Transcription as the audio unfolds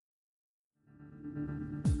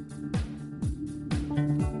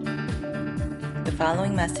The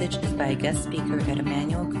following message is by a guest speaker at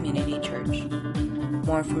Emmanuel Community Church.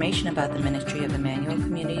 More information about the ministry of Emmanuel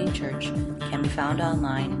Community Church can be found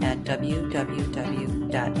online at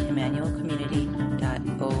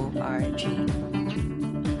www.emmanuelcommunity.org.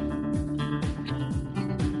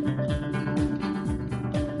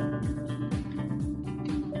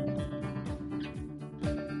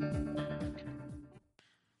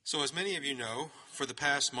 So as many of you know, for the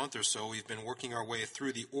past month or so, we've been working our way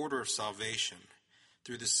through the order of salvation,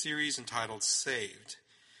 through this series entitled Saved.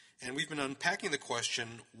 And we've been unpacking the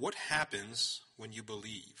question, what happens when you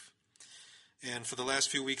believe? And for the last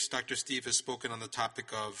few weeks, Dr. Steve has spoken on the topic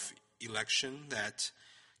of election, that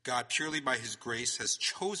God purely by his grace has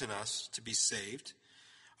chosen us to be saved.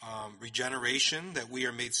 Regeneration, that we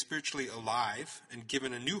are made spiritually alive and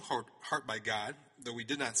given a new heart by God, though we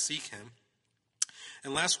did not seek him.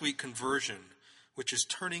 And last week, conversion, which is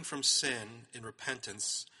turning from sin in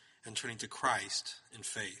repentance and turning to Christ in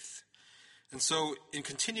faith. And so, in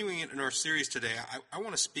continuing in our series today, I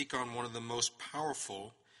want to speak on one of the most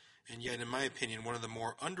powerful, and yet, in my opinion, one of the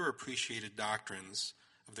more underappreciated doctrines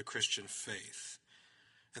of the Christian faith,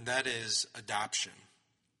 and that is adoption.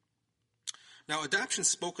 Now, adoption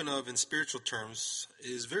spoken of in spiritual terms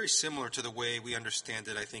is very similar to the way we understand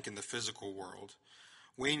it, I think, in the physical world.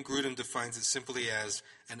 Wayne Grudem defines it simply as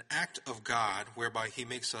an act of God whereby he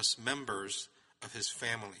makes us members of his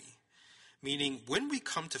family. Meaning, when we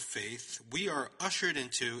come to faith, we are ushered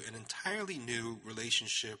into an entirely new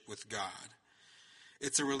relationship with God.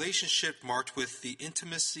 It's a relationship marked with the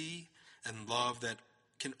intimacy and love that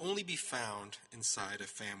can only be found inside a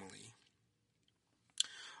family.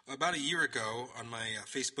 About a year ago, on my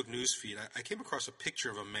Facebook newsfeed, I came across a picture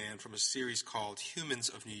of a man from a series called Humans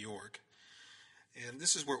of New York. And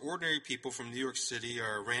this is where ordinary people from New York City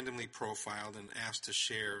are randomly profiled and asked to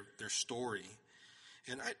share their story.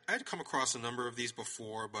 And I'd come across a number of these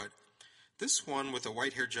before, but this one with a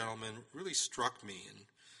white-haired gentleman really struck me, and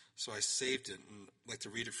so I saved it and I'd like to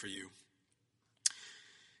read it for you.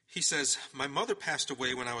 He says, "My mother passed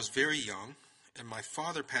away when I was very young, and my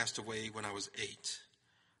father passed away when I was 8.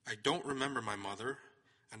 I don't remember my mother,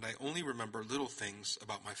 and I only remember little things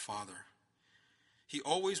about my father. He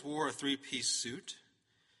always wore a 3-piece suit.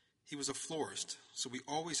 He was a florist, so we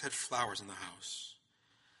always had flowers in the house.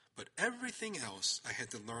 But everything else I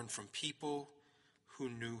had to learn from people who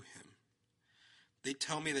knew him. They'd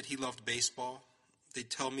tell me that he loved baseball. They'd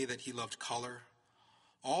tell me that he loved color.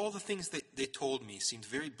 All the things that they told me seemed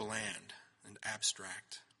very bland and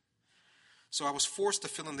abstract. So I was forced to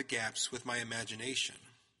fill in the gaps with my imagination.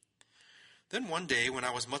 Then one day, when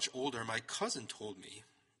I was much older, my cousin told me,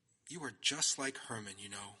 'You are just like Herman, you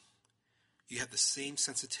know. You have the same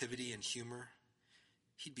sensitivity and humor.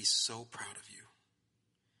 He'd be so proud of you.'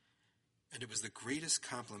 And it was the greatest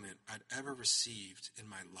compliment I'd ever received in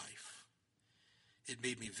my life. It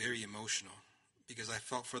made me very emotional because I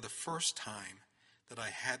felt for the first time that I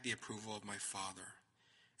had the approval of my father,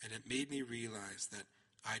 and it made me realize that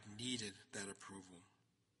I'd needed that approval."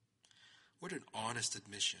 What an honest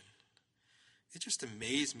admission. It just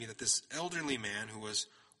amazed me that this elderly man who was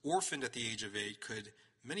orphaned at the age of 8 could,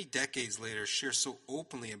 many decades later, share so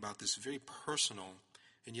openly about this very personal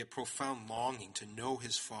and yet profound longing to know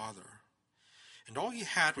his father. And all he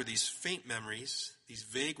had were these faint memories, these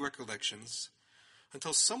vague recollections,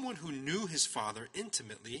 until someone who knew his father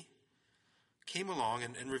intimately came along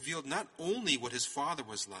and revealed not only what his father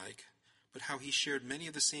was like, but how he shared many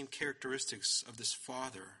of the same characteristics of this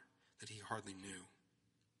father that he hardly knew.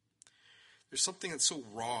 There's something that's so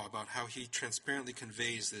raw about how he transparently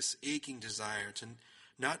conveys this aching desire to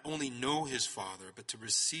not only know his father, but to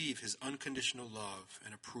receive his unconditional love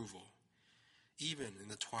and approval, even in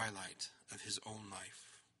the twilight of his own life.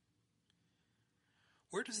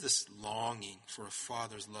 Where does this longing for a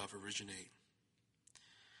father's love originate?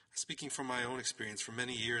 Speaking from my own experience, for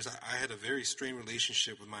many years, I had a very strained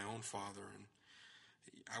relationship with my own father. And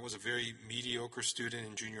I was a very mediocre student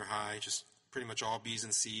in junior high, just pretty much all B's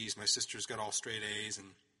and C's. My sisters got all straight A's.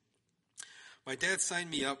 And my dad signed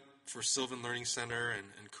me up for Sylvan Learning Center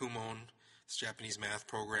and Kumon, this Japanese math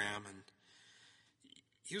program. And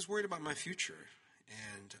he was worried about my future.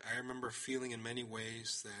 And I remember feeling in many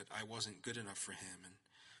ways that I wasn't good enough for him. And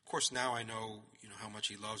of course, now I know, how much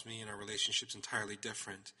he loves me, and our relationship's entirely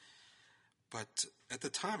different. But at the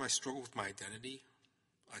time, I struggled with my identity.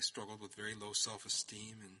 I struggled with very low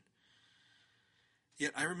self-esteem, and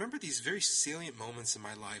yet I remember these very salient moments in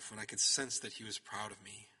my life when I could sense that he was proud of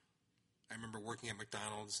me. I remember working at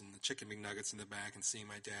McDonald's and the chicken McNuggets in the back and seeing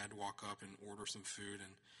my dad walk up and order some food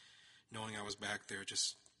and knowing I was back there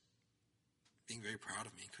just being very proud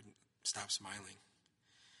of me, couldn't stop smiling.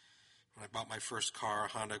 when I bought my first car, a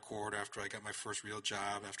Honda Accord, after I got my first real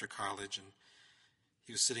job after college, and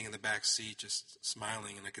he was sitting in the back seat just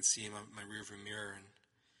smiling, and I could see him on my rearview mirror, and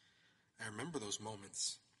I remember those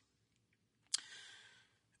moments.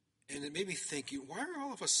 And it made me think, why are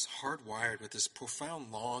all of us hardwired with this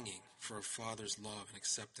profound longing for a father's love and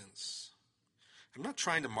acceptance? I'm not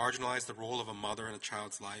trying to marginalize the role of a mother in a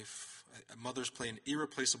child's life. Mothers play an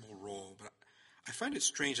irreplaceable role, but I find it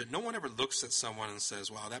strange that no one ever looks at someone and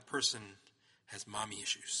says, wow, that person has mommy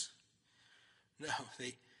issues. No,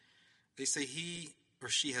 they say he or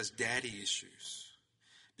she has daddy issues,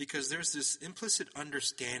 because there's this implicit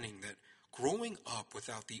understanding that growing up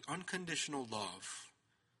without the unconditional love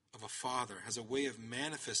of a father has a way of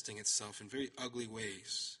manifesting itself in very ugly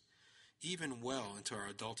ways, even well into our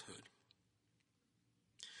adulthood.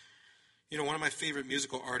 You know, one of my favorite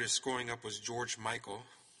musical artists growing up was George Michael.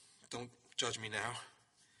 Don't judge me now.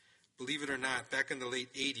 Believe it or not, back in the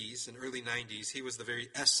late 80s and early 90s, he was the very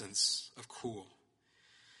essence of cool.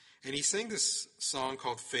 And he sang this song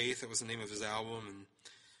called Faith. That was the name of his album, and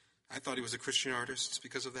I thought he was a Christian artist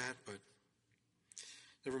because of that, but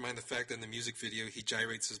never mind the fact that in the music video he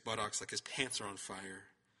gyrates his buttocks like his pants are on fire.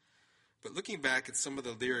 But looking back at some of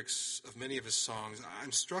the lyrics of many of his songs,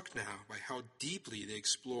 I'm struck now by how deeply they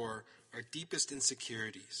explore our deepest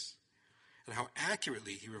insecurities and how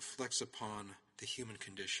accurately he reflects upon the human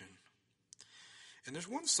condition. And there's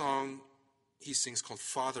one song he sings called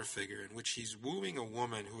Father Figure, in which he's wooing a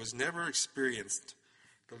woman who has never experienced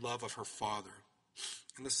the love of her father.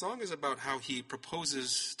 And the song is about how he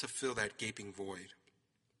proposes to fill that gaping void.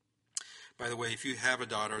 By the way, if you have a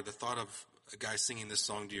daughter, the thought of a guy singing this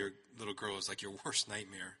song to your little girl is like your worst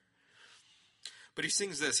nightmare. But he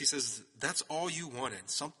sings this. He says, that's all you wanted,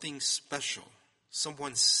 something special,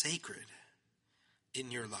 someone sacred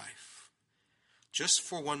in your life. Just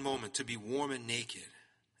for one moment to be warm and naked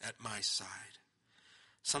at my side.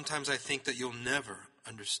 Sometimes I think that you'll never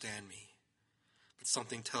understand me, but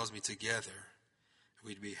something tells me together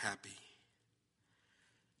we'd be happy.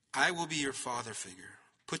 I will be your father figure.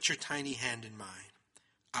 Put your tiny hand in mine.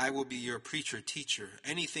 I will be your preacher, teacher,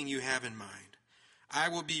 anything you have in mind. I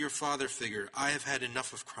will be your father figure. I have had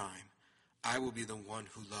enough of crime. I will be the one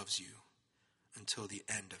who loves you until the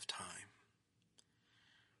end of time.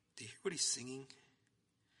 Do you hear what he's singing?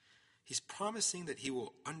 He's promising that he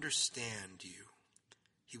will understand you.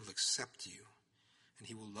 He will accept you. And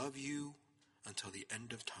he will love you until the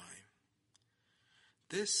end of time.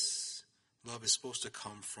 This love is supposed to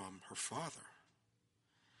come from her father.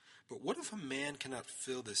 But what if a man cannot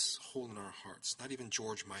fill this hole in our hearts? Not even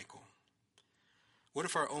George Michael. What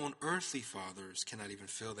if our own earthly fathers cannot even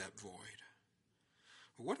fill that void?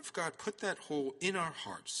 Or what if God put that hole in our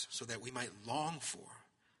hearts so that we might long for,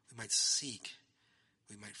 we might seek,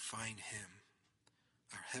 we might find him,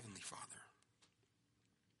 our Heavenly Father?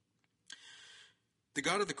 The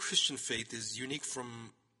God of the Christian faith is unique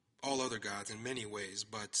from all other gods in many ways,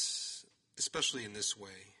 but especially in this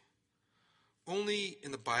way. Only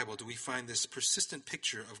in the Bible do we find this persistent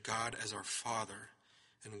picture of God as our Father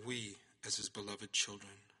and we as his beloved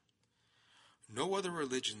children. No other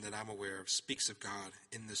religion that I'm aware of speaks of God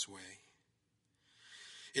in this way.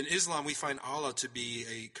 In Islam, we find Allah to be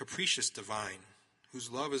a capricious divine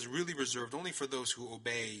whose love is really reserved only for those who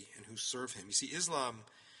obey and who serve him. You see, Islam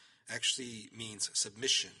actually means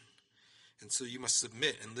submission, and so you must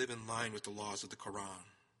submit and live in line with the laws of the Quran.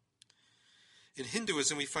 In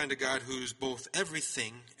Hinduism, we find a God who's both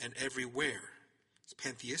everything and everywhere. It's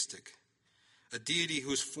pantheistic. A deity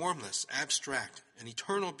who is formless, abstract, an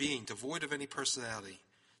eternal being, devoid of any personality,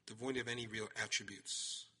 devoid of any real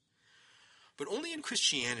attributes. But only in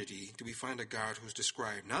Christianity do we find a God who is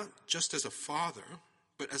described not just as a father,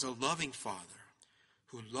 but as a loving father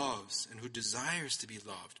who loves and who desires to be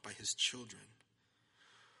loved by his children.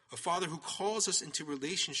 A father who calls us into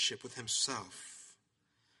relationship with himself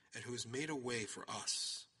and who has made a way for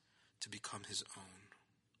us to become his own.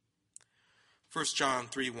 1 John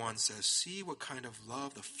 3:1 says, see what kind of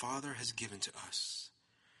love the Father has given to us,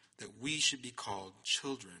 that we should be called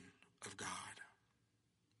children of God.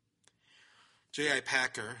 J.I.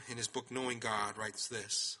 Packer, in his book Knowing God, writes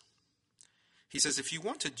this. He says, if you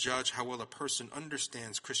want to judge how well a person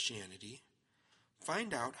understands Christianity,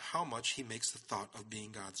 find out how much he makes the thought of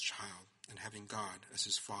being God's child and having God as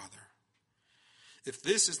his Father. If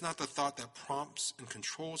this is not the thought that prompts and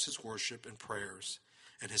controls his worship and prayers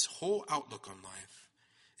and his whole outlook on life,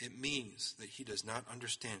 it means that he does not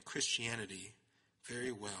understand Christianity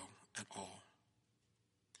very well at all.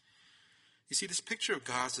 You see, this picture of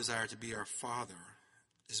God's desire to be our Father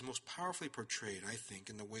is most powerfully portrayed, I think,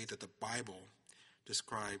 in the way that the Bible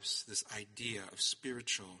describes this idea of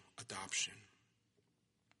spiritual adoption.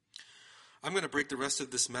 I'm going to break the rest of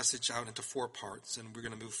this message out into 4 parts, and we're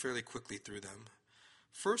going to move fairly quickly through them.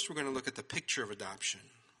 First, we're going to look at the picture of adoption.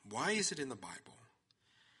 Why is it in the Bible?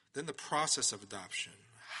 Then the process of adoption.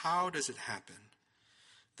 How does it happen?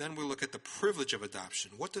 Then we'll look at the privilege of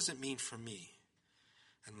adoption. What does it mean for me?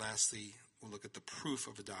 And lastly, we'll look at the proof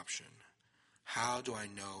of adoption. How do I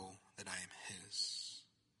know that I am his?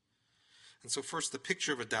 And so first, the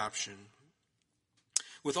picture of adoption.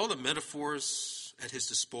 With all the metaphors at his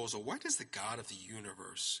disposal, why does the God of the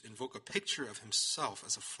universe invoke a picture of himself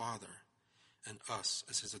as a father and us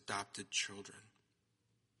as his adopted children?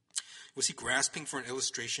 Was he grasping for an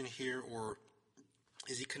illustration here, or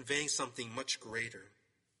is he conveying something much greater?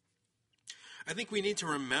 I think we need to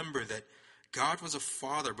remember that God was a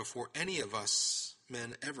father before any of us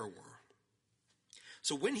men ever were.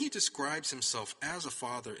 So when he describes himself as a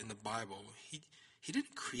father in the Bible, he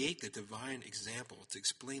didn't create the divine example to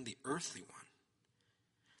explain the earthly one.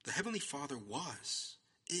 The Heavenly Father was,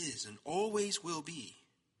 is, and always will be.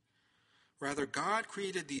 Rather, God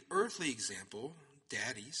created the earthly example,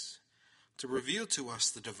 daddies, to reveal to us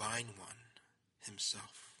the divine one,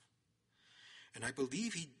 himself. And I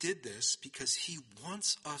believe he did this because he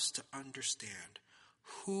wants us to understand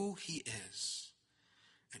who he is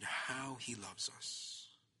and how he loves us.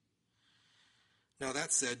 Now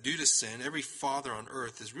that said, due to sin, every father on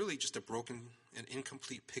earth is really just a broken and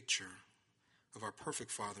incomplete picture of our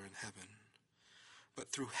perfect Father in heaven. But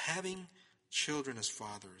through having children as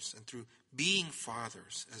fathers and through being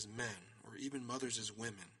fathers as men or even mothers as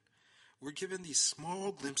women, we're given these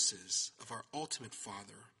small glimpses of our ultimate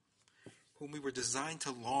Father, whom we were designed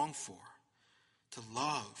to long for, to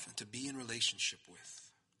love, and to be in relationship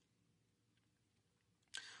with.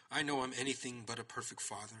 I know I'm anything but a perfect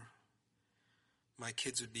father. My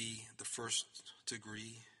kids would be the first to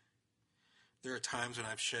agree. There are times when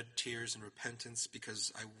I've shed tears in repentance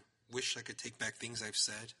because I wish I could take back things I've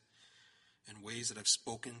said and ways that I've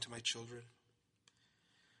spoken to my children.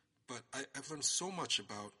 But I've learned so much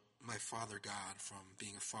about my Father God from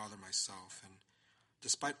being a father myself, and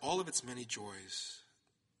despite all of its many joys,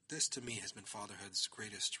 this to me has been fatherhood's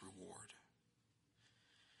greatest reward.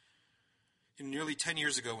 Nearly 10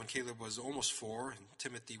 years ago, when Caleb was almost 4 and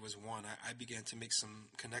Timothy was 1, I began to make some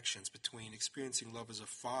connections between experiencing love as a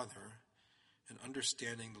father and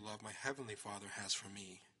understanding the love my Heavenly Father has for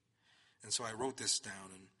me. And so I wrote this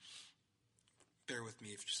down, and bear with me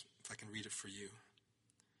if I can read it for you.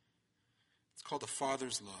 It's called A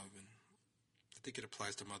Father's Love, and I think it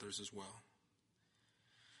applies to mothers as well.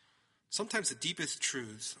 Sometimes the deepest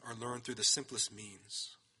truths are learned through the simplest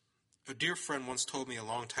means. A dear friend once told me a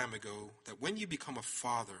long time ago that when you become a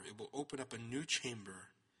father, it will open up a new chamber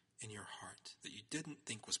in your heart that you didn't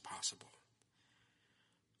think was possible.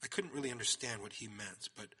 I couldn't really understand what he meant,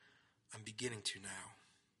 but I'm beginning to now.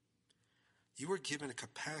 You were given a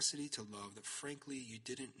capacity to love that frankly you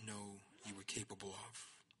didn't know you were capable of.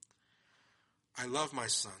 I love my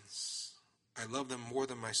sons. I love them more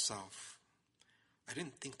than myself. I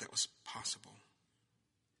didn't think that was possible.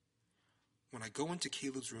 When I go into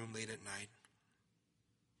Caleb's room late at night,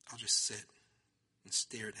 I'll just sit and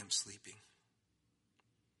stare at him sleeping.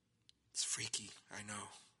 It's freaky, I know.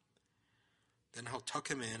 Then I'll tuck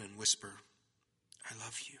him in and whisper, "I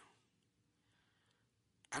love you."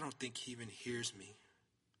 I don't think he even hears me,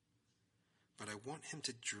 but I want him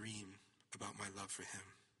to dream about my love for him.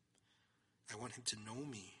 I want him to know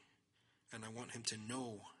me, and I want him to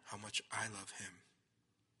know how much I love him.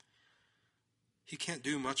 He can't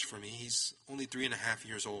do much for me. He's only 3.5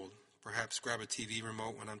 years old. Perhaps grab a TV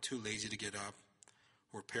remote when I'm too lazy to get up,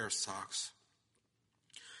 or a pair of socks.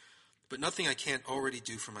 But nothing I can't already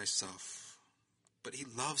do for myself. But he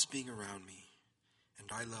loves being around me,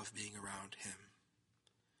 and I love being around him.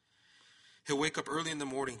 He'll wake up early in the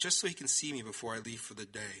morning just so he can see me before I leave for the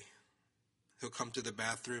day. He'll come to the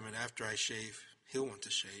bathroom, and after I shave, he'll want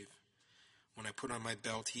to shave. When I put on my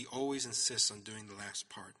belt, he always insists on doing the last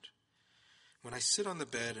part. When I sit on the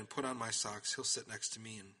bed and put on my socks, he'll sit next to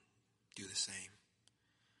me and do the same.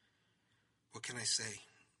 What can I say?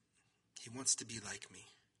 He wants to be like me.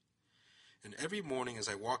 And every morning as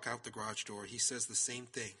I walk out the garage door, he says the same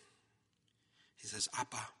thing. He says,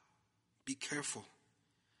 "Appa, be careful.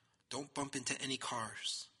 Don't bump into any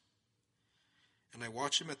cars." And I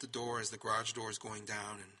watch him at the door as the garage door is going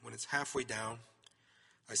down, and when it's halfway down,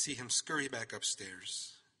 I see him scurry back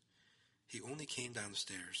upstairs. He only came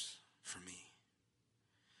downstairs for me.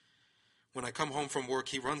 When I come home from work,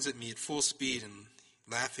 he runs at me at full speed, and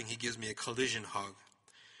laughing, he gives me a collision hug.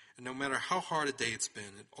 And no matter how hard a day it's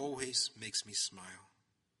been, it always makes me smile.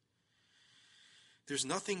 There's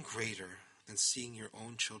nothing greater than seeing your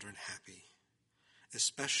own children happy,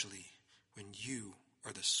 especially when you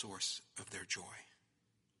are the source of their joy.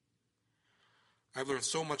 I've learned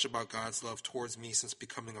so much about God's love towards me since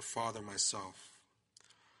becoming a father myself.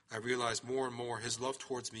 I realize more and more his love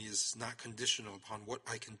towards me is not conditional upon what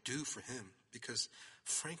I can do for him, because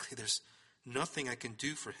frankly, there's nothing I can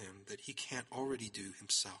do for him that he can't already do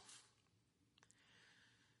himself.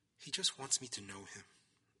 He just wants me to know him,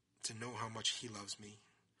 to know how much he loves me.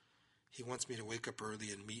 He wants me to wake up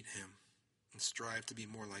early and meet him and strive to be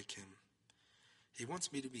more like him. He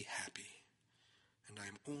wants me to be happy, and I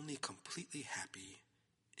am only completely happy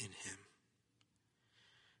in him.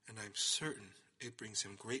 And I'm certain it brings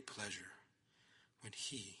him great pleasure when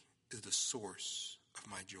he is the source of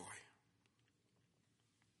my joy.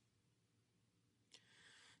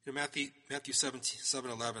 Matthew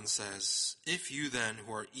 7:11 says, "If you then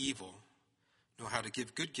who are evil know how to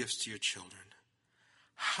give good gifts to your children,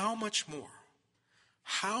 how much more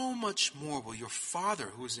will your Father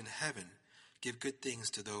who is in heaven give good things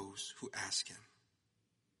to those who ask him?"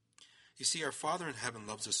 You see, our Father in heaven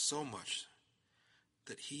loves us so much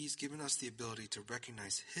that he's given us the ability to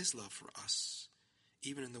recognize his love for us,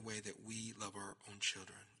 even in the way that we love our own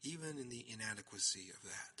children, even in the inadequacy of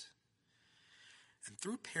that. And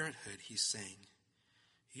through parenthood, he's saying,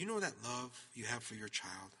 you know that love you have for your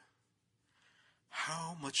child?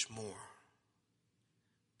 How much more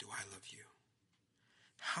do I love you?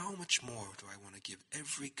 How much more do I want to give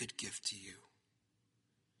every good gift to you?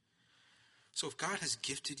 So if God has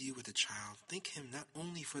gifted you with a child, thank him not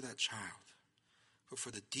only for that child, but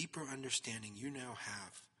for the deeper understanding you now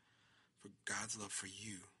have for God's love for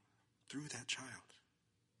you through that child.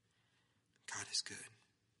 God is good.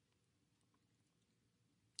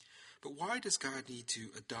 But why does God need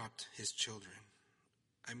to adopt his children?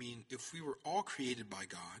 I mean, if we were all created by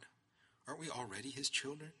God, aren't we already his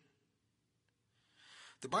children?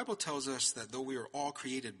 The Bible tells us that though we are all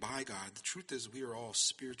created by God, the truth is we are all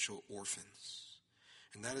spiritual orphans.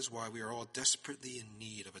 And that is why we are all desperately in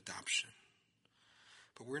need of adoption.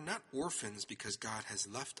 But we're not orphans because God has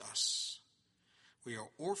left us. We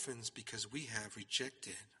are orphans because we have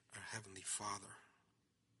rejected our Heavenly Father.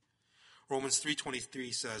 Romans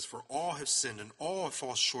 3:23 says, "For all have sinned and all have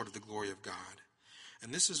fallen short of the glory of God."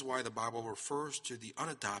 And this is why the Bible refers to the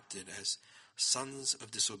unadopted as sons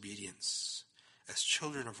of disobedience, as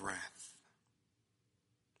children of wrath.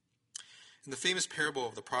 In the famous parable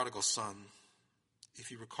of the prodigal son, if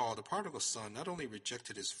you recall, the prodigal son not only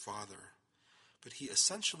rejected his father, but he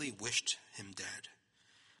essentially wished him dead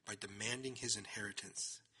by demanding his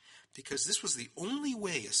inheritance, because this was the only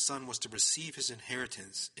way a son was to receive his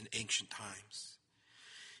inheritance in ancient times.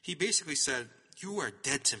 He basically said, "You are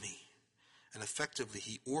dead to me," and effectively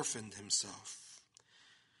he orphaned himself.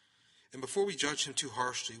 And before we judge him too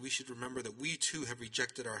harshly, we should remember that we too have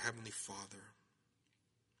rejected our Heavenly Father.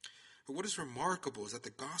 But what is remarkable is that the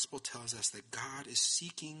gospel tells us that God is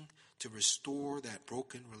seeking to restore that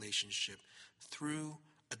broken relationship through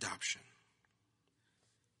adoption.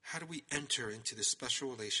 How do we enter into this special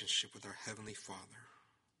relationship with our Heavenly Father?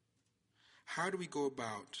 How do we go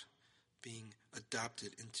about being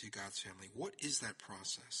adopted into God's family? What is that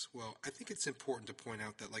process? Well, I think it's important to point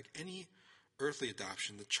out that like any earthly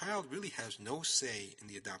adoption, the child really has no say in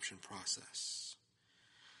the adoption process.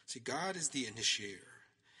 See, God is the initiator,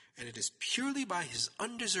 and it is purely by his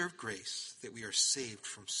undeserved grace that we are saved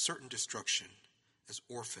from certain destruction as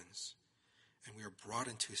orphans, and we are brought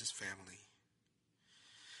into his family.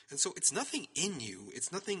 And so it's nothing in you,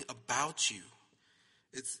 it's nothing about you,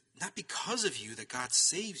 it's not because of you that God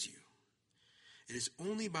saves you. It is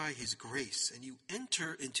only by his grace, and you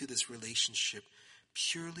enter into this relationship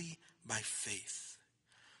purely by faith.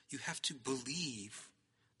 You have to believe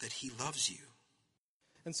that he loves you.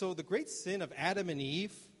 And so the great sin of Adam and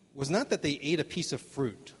Eve was not that they ate a piece of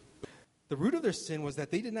fruit. The root of their sin was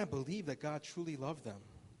that they did not believe that God truly loved them.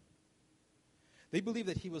 They believed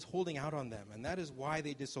that he was holding out on them, and that is why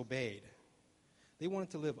they disobeyed. They wanted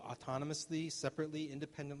to live autonomously, separately,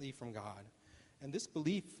 independently from God. And this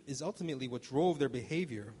belief is ultimately what drove their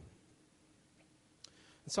behavior.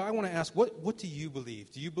 And so I want to ask, what do you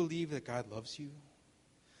believe? Do you believe that God loves you?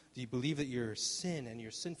 Do you believe that your sin and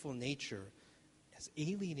your sinful nature has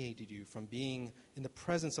alienated you from being in the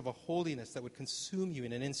presence of a holiness that would consume you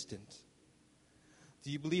in an instant?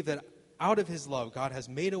 Do you believe that out of his love, God has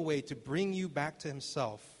made a way to bring you back to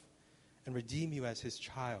himself and redeem you as his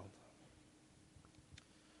child?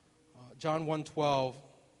 John 1:12,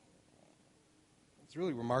 it's a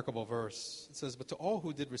really remarkable verse. It says, "But to all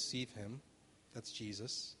who did receive him," that's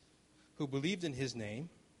Jesus, "who believed in his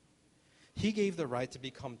name, He gave the right to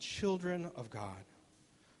become children of God,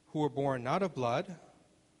 who were born not of blood,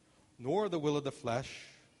 nor of the will of the flesh,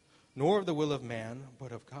 nor of the will of man,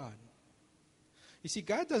 but of God. You see,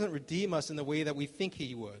 God doesn't redeem us in the way that we think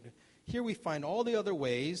he would. Here we find all the other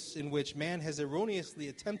ways in which man has erroneously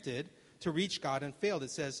attempted to reach God and failed. It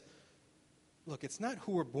says, look, it's not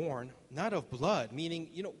who we're born, not of blood, meaning,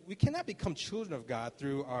 we cannot become children of God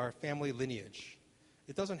through our family lineage.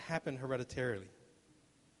 It doesn't happen hereditarily.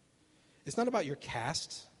 It's not about your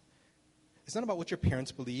caste. It's not about what your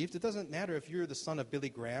parents believed. It doesn't matter if you're the son of Billy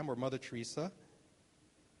Graham or Mother Teresa.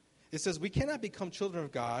 It says we cannot become children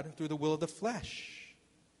of God through the will of the flesh,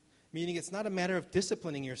 meaning it's not a matter of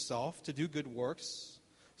disciplining yourself to do good works,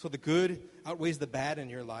 so the good outweighs the bad in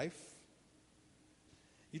your life.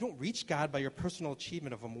 You don't reach God by your personal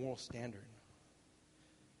achievement of a moral standard.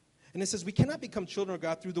 And it says we cannot become children of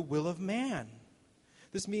God through the will of man.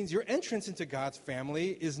 This means your entrance into God's family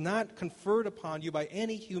is not conferred upon you by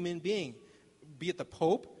any human being, be it the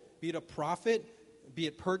Pope, be it a prophet, be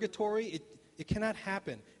it purgatory. It cannot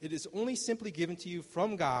happen. It is only simply given to you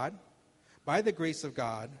from God, by the grace of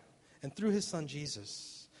God, and through his Son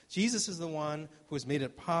Jesus. Jesus is the one who has made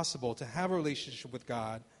it possible to have a relationship with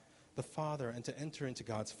God, the Father, and to enter into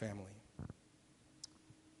God's family.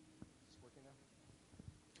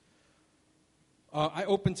 I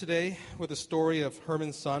opened today with a story of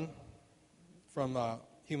Herman's son from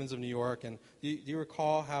Humans of New York. And do you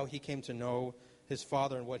recall how he came to know his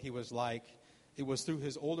father and what he was like? It was through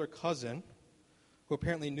his older cousin, who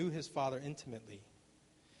apparently knew his father intimately.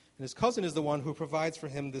 And his cousin is the one who provides for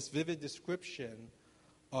him this vivid description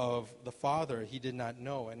of the father he did not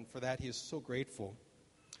know. And for that, he is so grateful.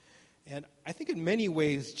 And I think in many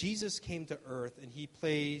ways, Jesus came to earth and he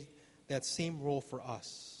played that same role for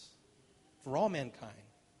us. For all mankind.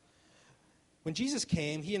 When Jesus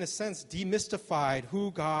came, he in a sense demystified who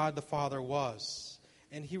God the Father was.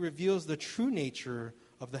 And he reveals the true nature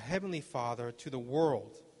of the Heavenly Father to the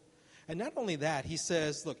world. And not only that, he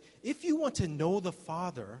says, look, if you want to know the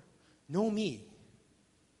Father, know me.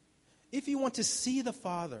 If you want to see the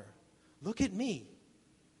Father, look at me.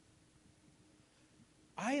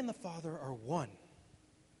 I and the Father are one.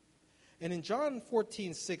 And in John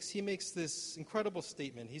 14:6, he makes this incredible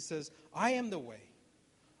statement. He says, I am the way,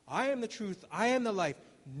 I am the truth, I am the life.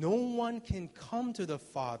 No one can come to the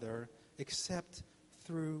Father except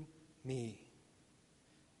through me.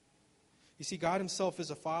 You see, God himself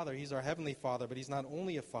is a Father. He's our Heavenly Father, but he's not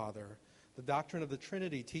only a Father. The doctrine of the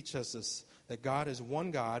Trinity teaches us that God is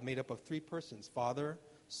one God made up of three persons, Father,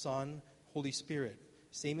 Son, Holy Spirit.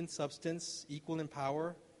 Same in substance, equal in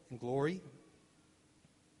power and glory.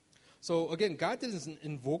 So again, God didn't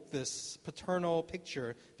invoke this paternal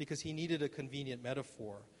picture because he needed a convenient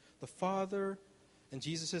metaphor. The Father and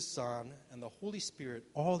Jesus' Son and the Holy Spirit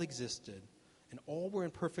all existed, and all were in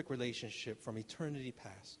perfect relationship from eternity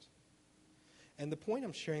past. And the point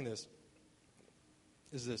I'm sharing this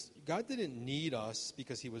is this. God didn't need us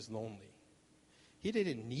because he was lonely. He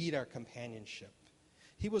didn't need our companionship.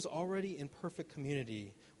 He was already in perfect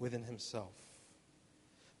community within himself.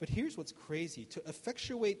 But here's what's crazy. To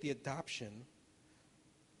effectuate the adoption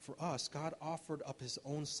for us, God offered up his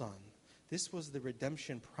own Son. This was the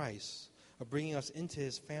redemption price of bringing us into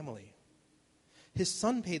his family. His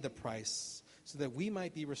Son paid the price so that we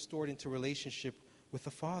might be restored into relationship with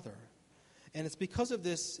the Father. And it's because of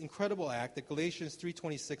this incredible act that Galatians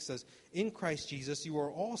 3:26 says, in Christ Jesus, you are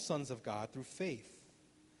all sons of God through faith.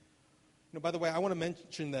 By the way, I want to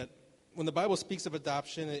mention that when the Bible speaks of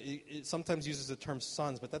adoption, it sometimes uses the term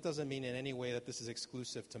sons, but that doesn't mean in any way that this is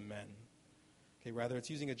exclusive to men. Okay, rather, it's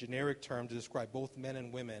using a generic term to describe both men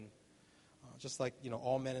and women, just like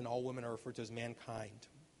all men and all women are referred to as mankind.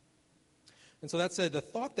 And so that said, the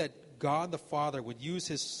thought that God the Father would use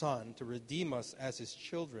his Son to redeem us as his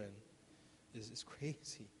children is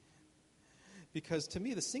crazy. Because to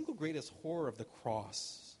me, the single greatest horror of the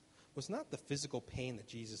cross was not the physical pain that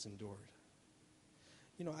Jesus endured.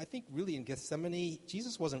 I think really in Gethsemane,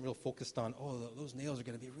 Jesus wasn't real focused on, those nails are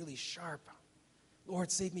going to be really sharp.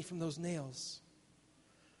 Lord, save me from those nails.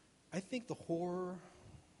 I think the horror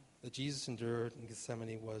that Jesus endured in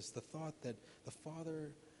Gethsemane was the thought that the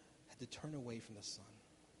Father had to turn away from the Son.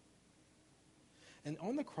 And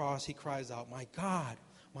on the cross, he cries out, my God,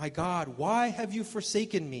 why have you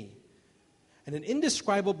forsaken me? And an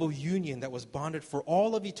indescribable union that was bonded for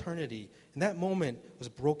all of eternity in that moment was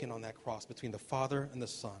broken on that cross between the Father and the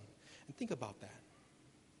Son. And think about that.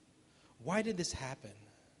 Why did this happen?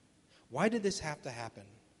 Why did this have to happen?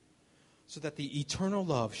 So that the eternal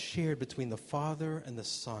love shared between the Father and the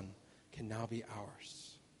Son can now be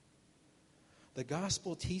ours. the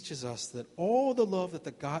gospel teaches us that all the love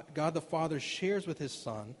that God the Father shares with his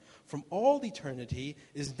Son from all eternity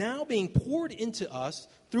is now being poured into us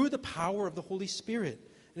through the power of the Holy Spirit.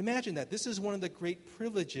 And imagine that. This is one of the great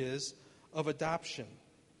privileges of adoption.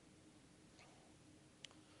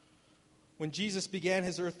 When Jesus began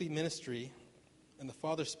his earthly ministry, and the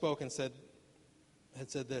Father spoke and had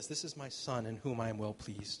said this is my Son in whom I am well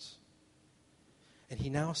pleased. And he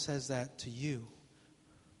now says that to you.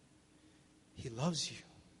 He loves you.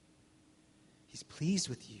 He's pleased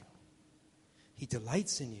with you. He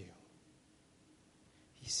delights in you.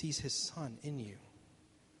 He sees his Son in you.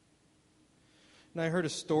 And I heard a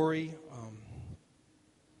story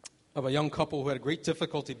of a young couple who had great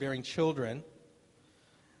difficulty bearing children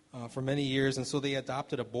for many years, and so they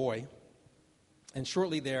adopted a boy. And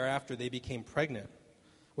shortly thereafter, they became pregnant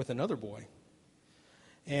with another boy.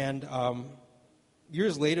 And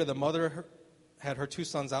years later, the mother had her two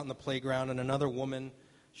sons out in the playground, and another woman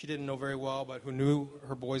she didn't know very well, but who knew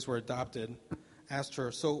her boys were adopted, asked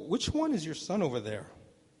her, "So which one is your son over there?"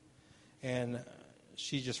 And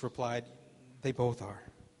she just replied, "They both are."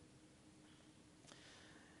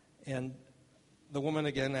 And the woman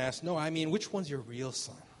again asked, "No, I mean, which one's your real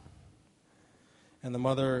son?" And the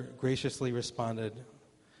mother graciously responded,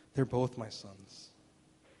 "They're both my sons."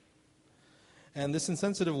 And this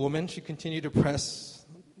insensitive woman, she continued to press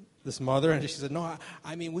this mother, and she said, "No,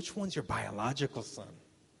 I mean, which one's your biological son?"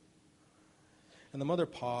 And the mother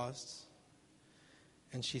paused,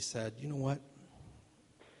 and she said, "You know what?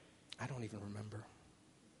 I don't even remember.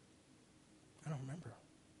 I don't remember."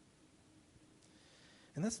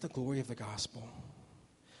 And that's the glory of the gospel.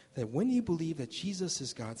 That when you believe that Jesus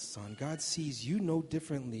is God's Son, God sees you no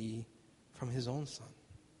differently from his own Son.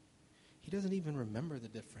 He doesn't even remember the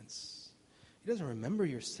difference. He doesn't remember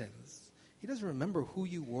your sins. He doesn't remember who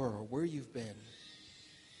you were or where you've been.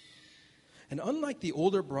 And unlike the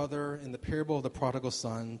older brother in the parable of the prodigal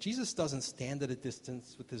son, Jesus doesn't stand at a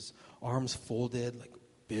distance with his arms folded, like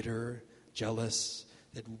bitter, jealous,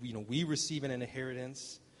 that we receive an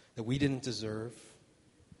inheritance that we didn't deserve.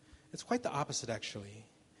 It's quite the opposite, actually.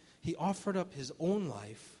 He offered up his own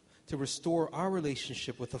life to restore our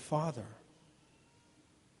relationship with the Father.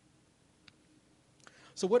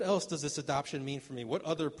 So what else does this adoption mean for me? What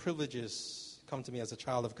other privileges come to me as a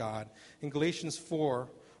child of God? In Galatians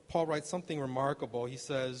 4, Paul writes something remarkable. He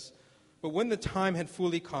says, "But when the time had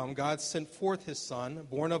fully come, God sent forth his Son,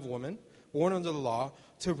 born of woman, born under the law,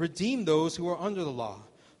 to redeem those who are under the law,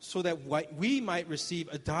 so that we might receive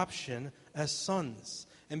adoption as sons.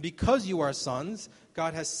 And because you are sons,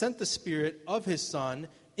 God has sent the Spirit of his Son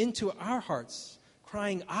into our hearts,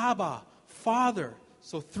 crying, 'Abba, Father.'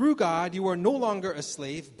 So through God, you are no longer a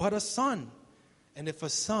slave, but a son. And if a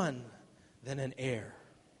son, then an heir."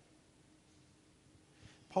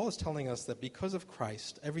 Paul is telling us that because of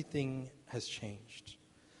Christ, everything has changed.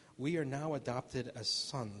 We are now adopted as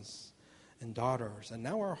sons and daughters. And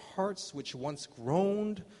now our hearts, which once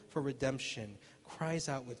groaned for redemption, cries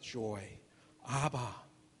out with joy, "Abba,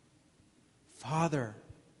 Father."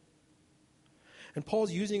 And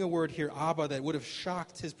Paul's using a word here, Abba, that would have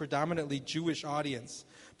shocked his predominantly Jewish audience.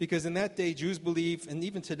 Because in that day, Jews believe, and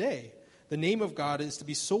even today, the name of God is to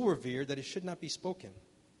be so revered that it should not be spoken,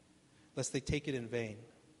 lest they take it in vain.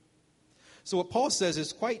 So what Paul says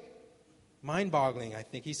is quite mind-boggling, I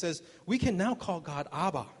think. He says, we can now call God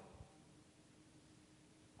Abba.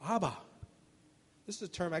 Abba. This is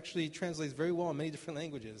a term actually translates very well in many different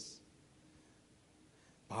languages.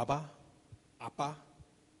 Baba, Appa,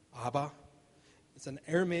 Abba. It's an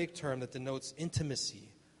Aramaic term that denotes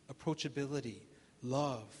intimacy, approachability,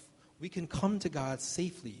 love. We can come to God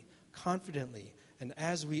safely, confidently, and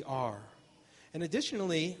as we are. And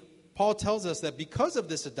additionally, Paul tells us that because of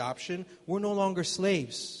this adoption, we're no longer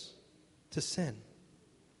slaves to sin.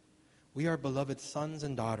 We are beloved sons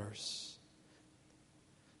and daughters.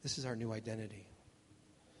 This is our new identity.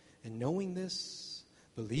 And knowing this,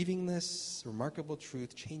 believing this remarkable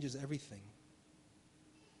truth changes everything.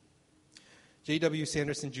 J.W.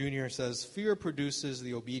 Sanderson Jr. says, "Fear produces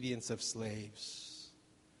the obedience of slaves,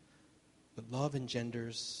 but love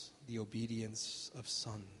engenders the obedience of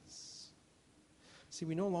sons." See,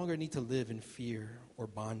 we no longer need to live in fear or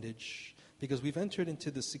bondage because we've entered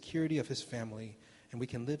into the security of his family and we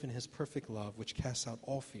can live in his perfect love, which casts out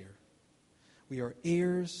all fear. We are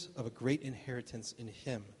heirs of a great inheritance in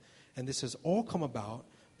him, and this has all come about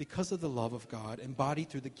because of the love of God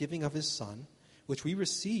embodied through the giving of his Son, which we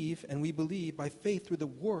receive and we believe by faith through the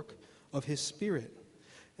work of his Spirit.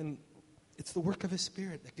 And it's the work of his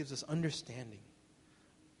Spirit that gives us understanding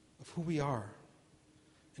of who we are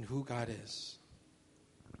and who God is.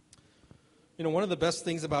 You know, one of the best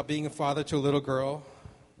things about being a father to a little girl,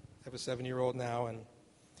 I have a 7-year-old now,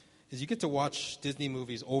 is you get to watch Disney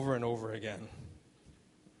movies over and over again.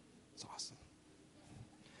 It's awesome.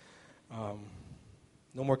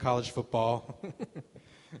 No more college football.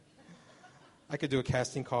 I could do a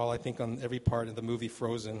casting call, I think, on every part of the movie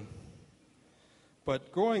Frozen.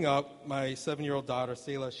 But growing up, my 7-year-old daughter,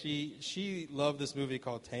 Selah, she loved this movie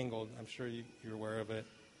called Tangled. I'm sure you're aware of it.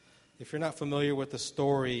 If you're not familiar with the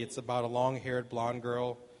story, it's about a long-haired blonde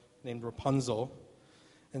girl named Rapunzel.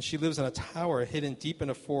 And she lives in a tower hidden deep in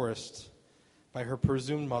a forest by her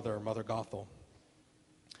presumed mother, Mother Gothel.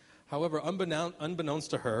 However, unbeknownst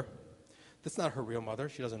to her, that's not her real mother.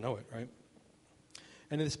 She doesn't know it, right?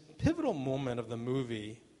 And in this pivotal moment of the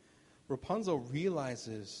movie, Rapunzel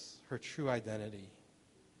realizes her true identity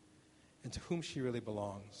and to whom she really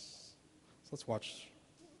belongs. So let's watch.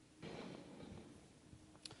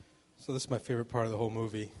 So this is my favorite part of the whole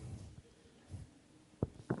movie.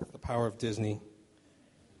 The power of Disney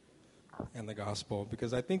and the gospel.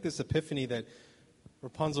 Because I think this epiphany that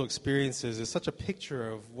Rapunzel experiences is such a picture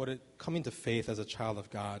of what coming to faith as a child of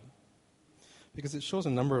God. Because it shows a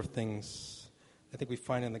number of things I think we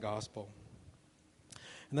find in the gospel.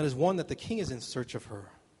 And that is one, that the king is in search of her.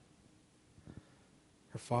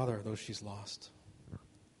 Her father, though she's lost.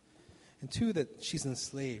 And two, that she's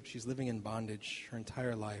enslaved. She's living in bondage her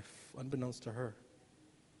entire life, unbeknownst to her.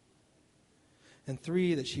 And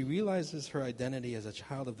three, that she realizes her identity as a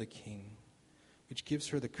child of the king, which gives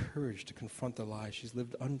her the courage to confront the lies she's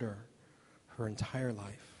lived under her entire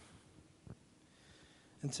life.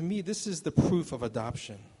 And to me, this is the proof of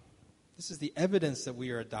adoption. This is the evidence that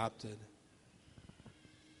we are adopted.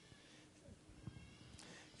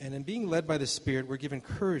 And in being led by the Spirit, we're given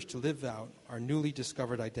courage to live out our newly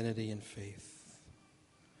discovered identity in faith.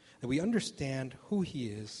 That we understand who He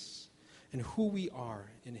is and who we are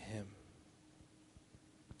in Him.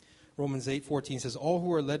 Romans 8:14 says, all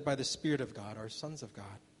who are led by the Spirit of God are sons of God.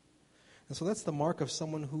 And so that's the mark of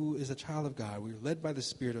someone who is a child of God. We're led by the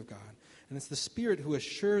Spirit of God. And it's the Spirit who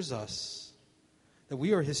assures us that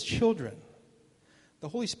we are His children. The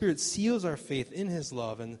Holy Spirit seals our faith in His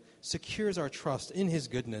love and secures our trust in His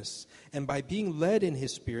goodness. And by being led in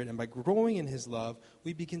His Spirit and by growing in His love,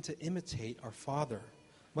 we begin to imitate our Father,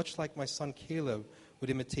 much like my son Caleb would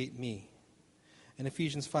imitate me. And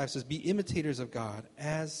Ephesians 5 says, be imitators of God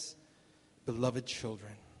as beloved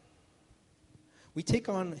children. We take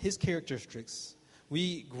on His characteristics.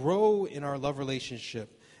 We grow in our love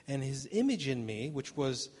relationship. And His image in me, which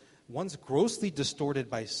was once grossly distorted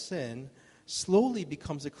by sin, slowly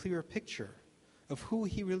becomes a clearer picture of who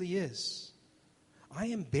He really is. I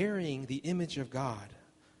am bearing the image of God.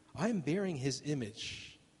 I am bearing His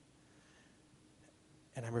image.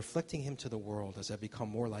 And I'm reflecting Him to the world as I become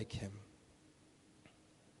more like Him.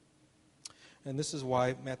 And this is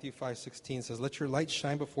why Matthew 5:16 says, let your light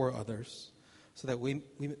shine before others, so that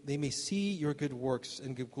they may see your good works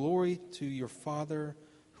and give glory to your Father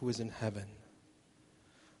who is in heaven.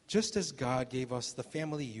 Just as God gave us the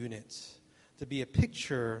family unit to be a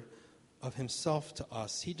picture of Himself to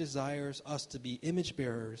us, He desires us to be image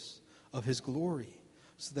bearers of His glory,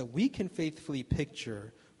 so that we can faithfully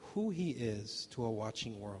picture who He is to a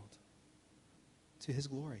watching world, to His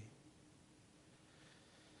glory.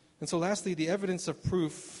 And so lastly, the evidence of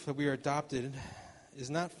proof that we are adopted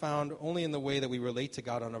is not found only in the way that we relate to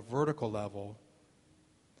God on a vertical level,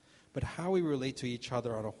 but how we relate to each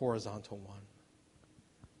other on a horizontal one.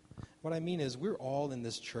 What I mean is, we're all in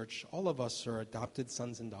this church. All of us are adopted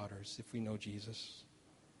sons and daughters if we know Jesus.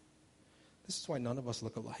 This is why none of us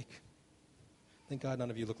look alike. Thank God none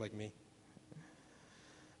of you look like me.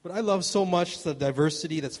 But I love so much the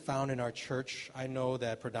diversity that's found in our church. I know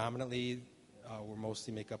that predominantly we're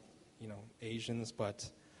mostly make up, Asians, but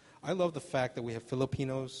I love the fact that we have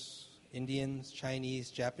Filipinos, Indians, Chinese,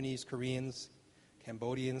 Japanese, Koreans,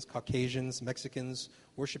 Cambodians, Caucasians, Mexicans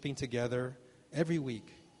worshiping together every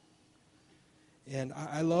week. And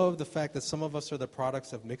I love the fact that some of us are the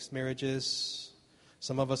products of mixed marriages.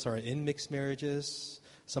 Some of us are in mixed marriages.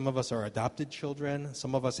 Some of us are adopted children.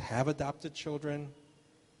 Some of us have adopted children.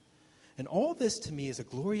 And all this to me is a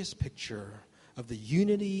glorious picture of the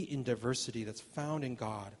unity in diversity that's found in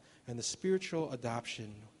God and the spiritual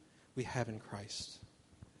adoption we have in Christ.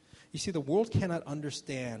 You see, the world cannot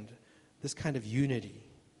understand this kind of unity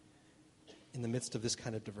in the midst of this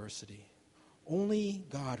kind of diversity. Only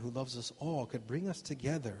God, who loves us all, could bring us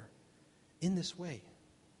together in this way.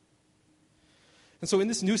 And so in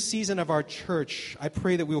this new season of our church, I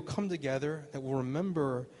pray that we will come together, that we'll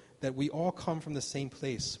remember that we all come from the same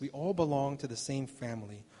place. We all belong to the same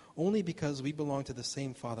family, only because we belong to the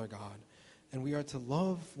same Father God. And we are to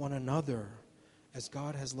love one another as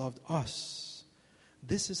God has loved us,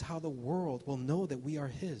 this is how the world will know that we are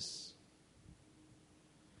His.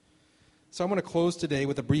 So I'm going to close today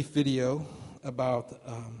with a brief video about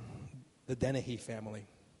the Dennehy family.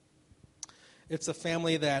 It's a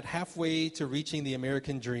family that halfway to reaching the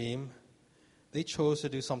American dream, they chose to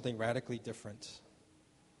do something radically different.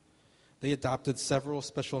 They adopted several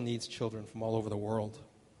special needs children from all over the world.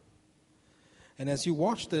 And as you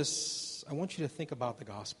watch this, I want you to think about the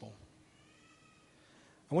gospel.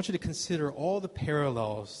 I want you to consider all the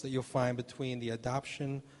parallels that you'll find between the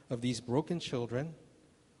adoption of these broken children,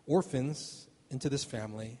 orphans, into this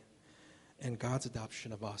family, and God's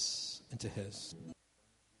adoption of us into His.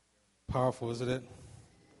 Powerful, isn't it?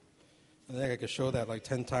 I think I could show that like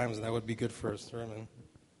 10 times, and that would be good for a sermon.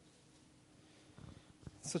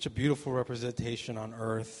 It's such a beautiful representation on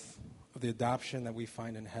earth of the adoption that we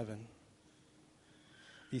find in heaven.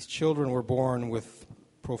 These children were born with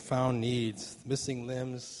profound needs, missing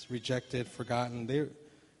limbs, rejected, forgotten.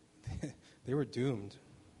 They were doomed.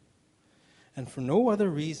 And for no other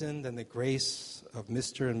reason than the grace of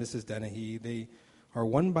Mr. and Mrs. Dennehy, they are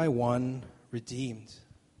one by one redeemed.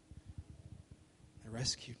 They're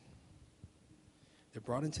rescued. They're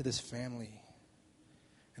brought into this family.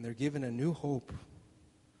 And they're given a new hope,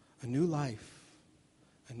 a new life,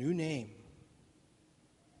 a new name.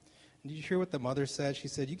 And did you hear what the mother said? She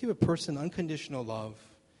said, you give a person unconditional love,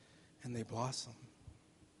 and they blossom.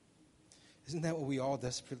 Isn't that what we all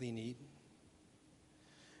desperately need?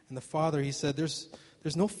 And the father, he said, there's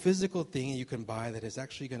no physical thing you can buy that is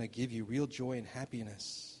actually going to give you real joy and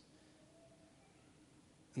happiness.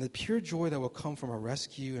 And the pure joy that will come from a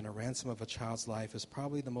rescue and a ransom of a child's life is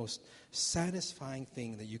probably the most satisfying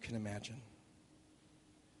thing that you can imagine.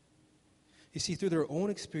 You see, through their own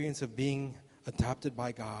experience of being adopted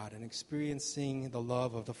by God and experiencing the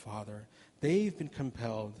love of the Father, they've been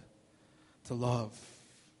compelled to love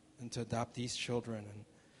and to adopt these children.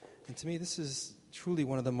 And to me, this is truly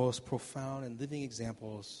one of the most profound and living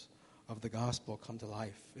examples of the gospel come to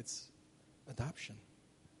life. It's adoption.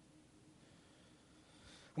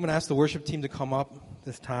 I'm going to ask the worship team to come up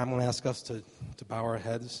this time. I'm going to ask us to bow our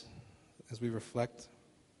heads as we reflect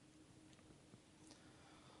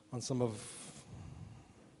on some of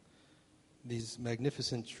these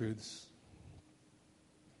magnificent truths.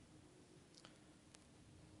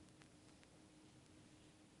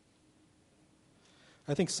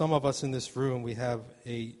 I think some of us in this room, we have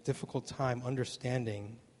a difficult time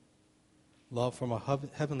understanding love from a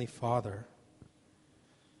heavenly Father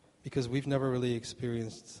because we've never really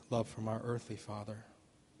experienced love from our earthly Father.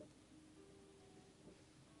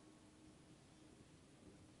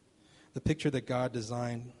 The picture that God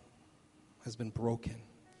designed has been broken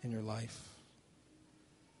in your life.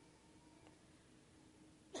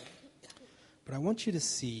 But I want you to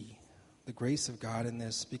see the grace of God in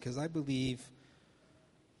this because I believe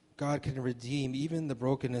God can redeem even the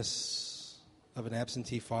brokenness of an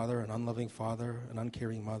absentee father, an unloving father, an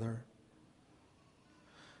uncaring mother.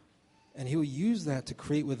 And He will use that to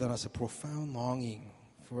create within us a profound longing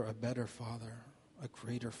for a better Father, a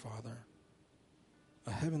greater Father,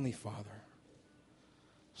 a heavenly Father,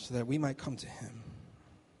 so that we might come to Him.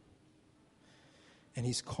 And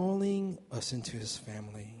He's calling us into His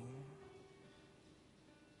family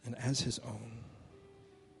and as His own.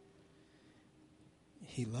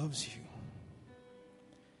 He loves you.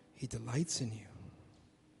 He delights in you.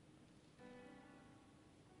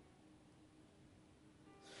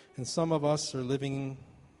 And some of us are living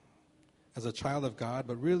as a child of God,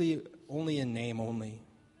 but really only in name only.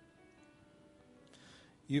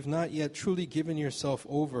 You've not yet truly given yourself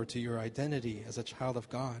over to your identity as a child of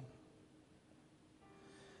God.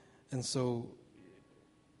 And so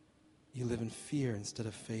you live in fear instead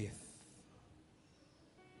of faith.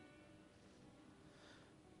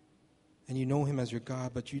 And you know Him as your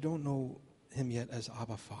God, but you don't know Him yet as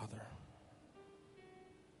Abba Father.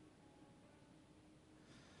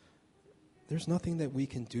 There's nothing that we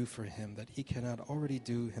can do for Him that He cannot already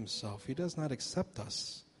do Himself. He does not accept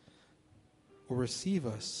us or receive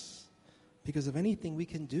us because of anything we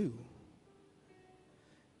can do.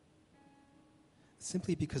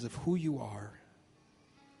 Simply because of who you are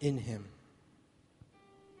in Him.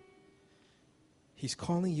 He's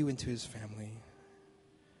calling you into His family.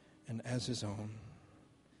 And as His own,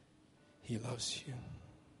 He loves you.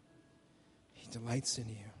 He delights in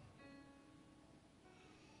you.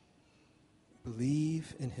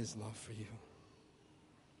 Believe in His love for you.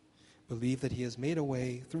 Believe that He has made a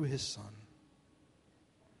way through His Son.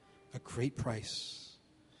 A great price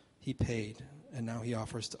He paid, and now He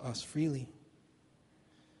offers to us freely.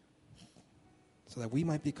 So that we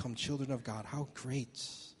might become children of God. How great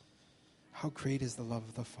How great is the love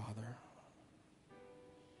of the Father.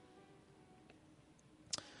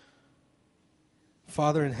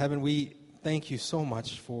 Father in heaven, we thank you so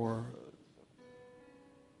much for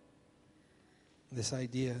this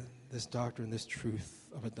idea, this doctrine, this truth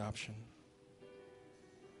of adoption.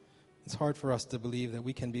 It's hard for us to believe that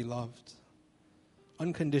we can be loved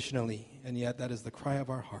unconditionally, and yet that is the cry of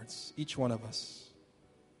our hearts, each one of us.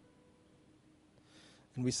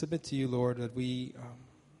 And we submit to you, Lord, that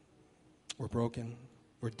we're broken,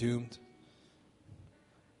 we're doomed.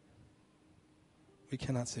 We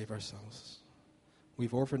cannot save ourselves.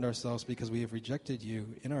 We've orphaned ourselves because we have rejected you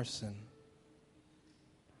in our sin.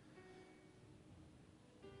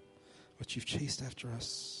 But you've chased after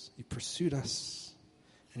us, you've pursued us,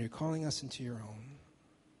 and you're calling us into your own.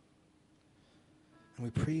 And we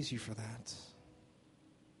praise you for that.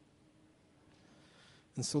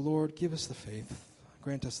 And so, Lord, give us the faith.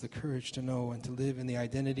 Grant us the courage to know and to live in the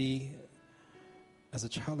identity as a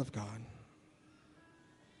child of God,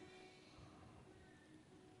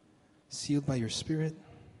 sealed by your Spirit,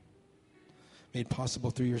 made possible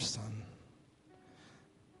through your Son.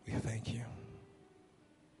 We thank you.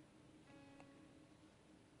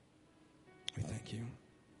 We thank you.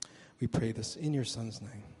 We pray this in your Son's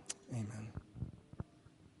name. Amen.